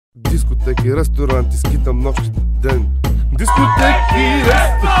Дискотеки, ресторанти, скитам нощ ден. Дискотеки,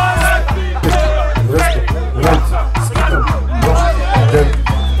 ресторанти, скитам нощ ден.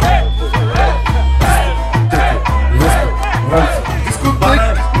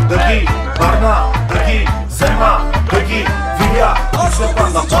 Дискотеки, да ги върна, да ги взема, да ги видя. Душата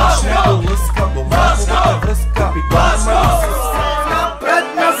започне да лъска, бомбовата връзка. Питаме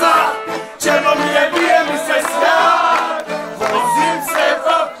напред-назад, черно ми е, бие ми се свят. Возим се в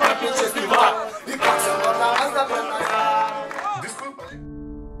пътнически влак и пак се върна аз напред-назад.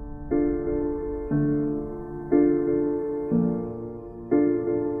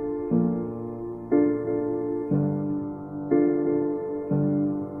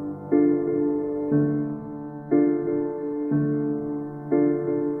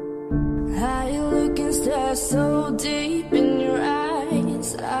 I look and stare so deep in your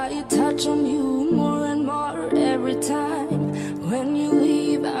eyes. I touch on you more and more every time. When you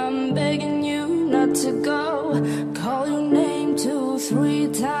leave, I'm begging you not to go. Call your name 2-3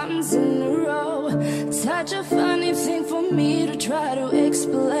 times in a row. Such a funny thing for me to try to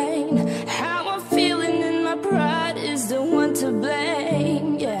explain. How I'm feeling in my pride is the one to blame.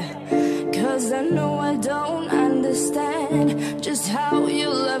 Yeah, 'cause I know I don't understand just how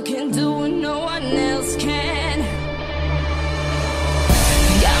your love can do what no one else can.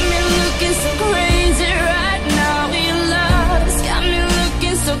 Got me looking so crazy right now. Your love's got me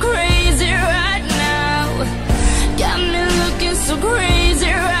looking so crazy right now. Got me looking so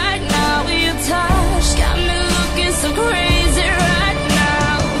crazy right now. Your touch got me looking so crazy right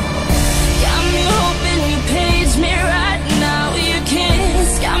now. Got me hoping you page me right now. Your kiss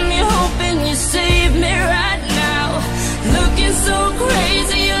got me hoping you save me right now. Looking so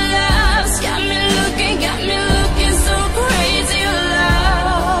crazy, your love's got me looking so crazy, your love.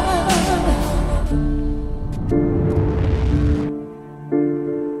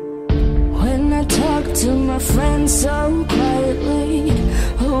 When I talk to my friend so quietly,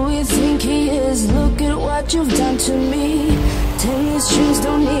 who you think he is? Look at what you've done to me. Tennis shoes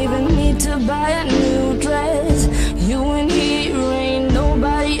don't even need to buy a new dress. You and here ain't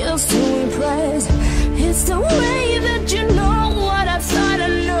nobody else to impress. It's the way that you know what I thought I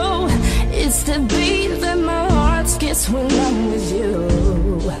knew. It's the beat that my heart skips when I'm with you.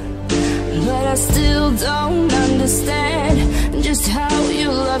 But I still don't understand just how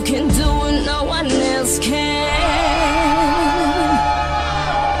your love can do what no one else can.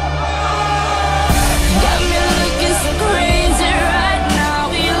 Got me looking so crazy right now.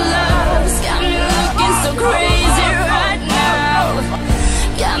 Your love's got me looking so crazy right now.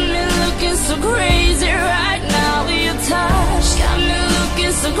 Got me looking so crazy right now. Your touch got me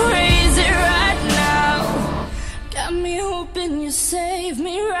looking so crazy right now. Got me hoping you save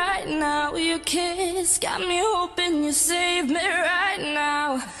me right now. Your kiss got me hoping you save me right now.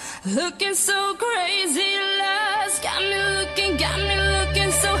 Looking so crazy, love's got me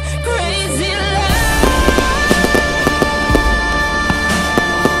looking so crazy, love.